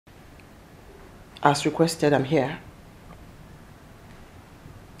As requested, I'm here.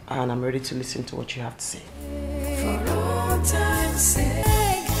 And I'm ready to listen to what you have to say. For all time's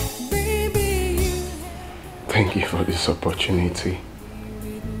sake, baby, you Thank you for this opportunity.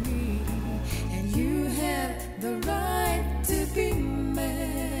 and you have the right to be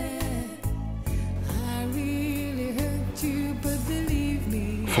mad. I really hurt you, but believe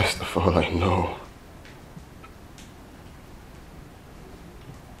me. First of all, I know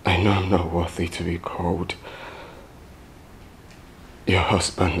I'm not worthy to be called your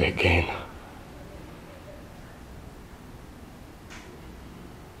husband again.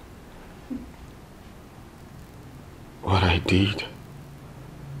 What I did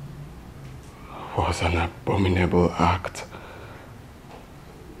was an abominable act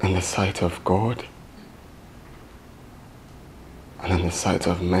in the sight of God and in the sight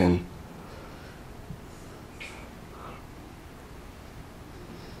of men.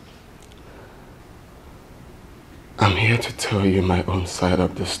 I'm here to tell you my own side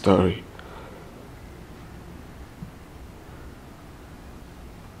of the story.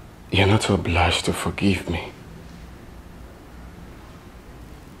 You're not obliged to forgive me.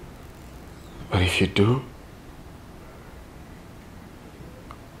 But if you do,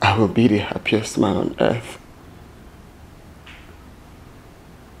 I will be the happiest man on earth.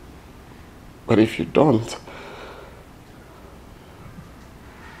 But if you don't,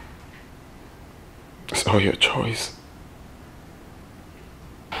 it's all your choice.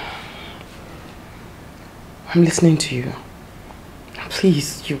 I'm listening to you.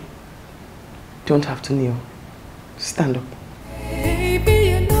 Please, you don't have to kneel. Stand up. Baby,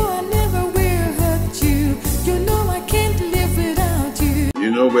 you know I never will hurt you. You know I can't live without you.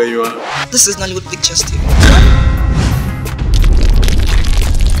 You know where you are? This is Nollywood Pictures TV.